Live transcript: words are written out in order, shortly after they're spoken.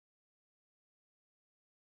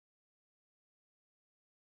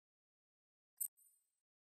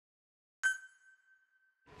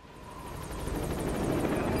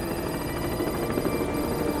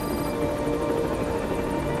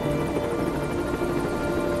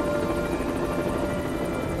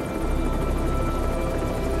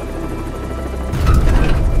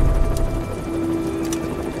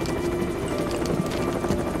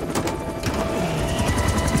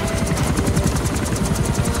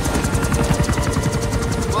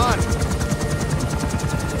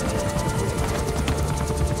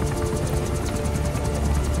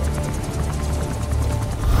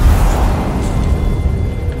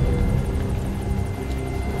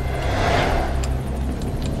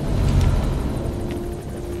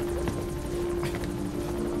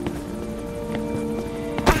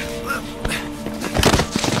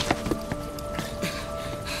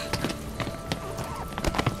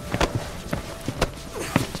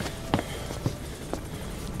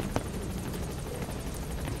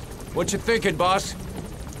What you thinking, boss?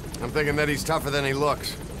 I'm thinking that he's tougher than he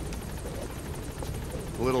looks.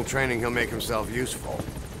 A little training, he'll make himself useful.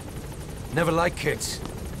 Never like kids.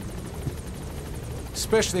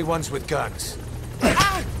 Especially ones with guns.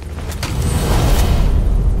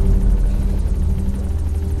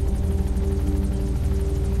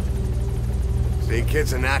 See,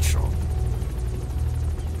 kid's a natural.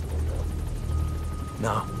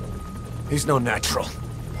 No. He's no natural.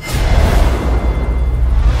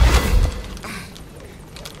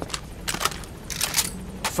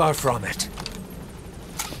 Far from it.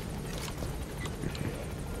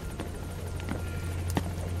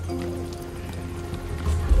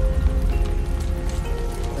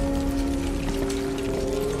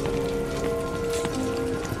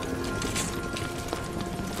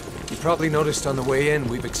 You probably noticed on the way in,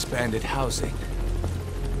 we've expanded housing.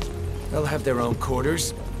 They'll have their own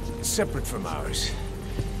quarters, separate from ours.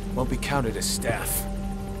 Won't be counted as staff.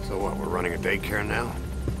 So what, we're running a daycare now?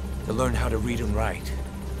 They'll learn how to read and write.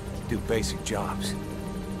 Do basic jobs.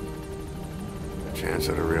 A chance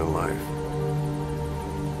at a real life.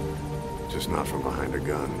 Just not from behind a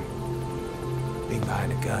gun. Being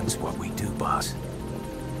behind a gun's what we do, boss.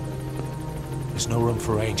 There's no room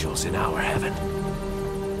for angels in our heaven.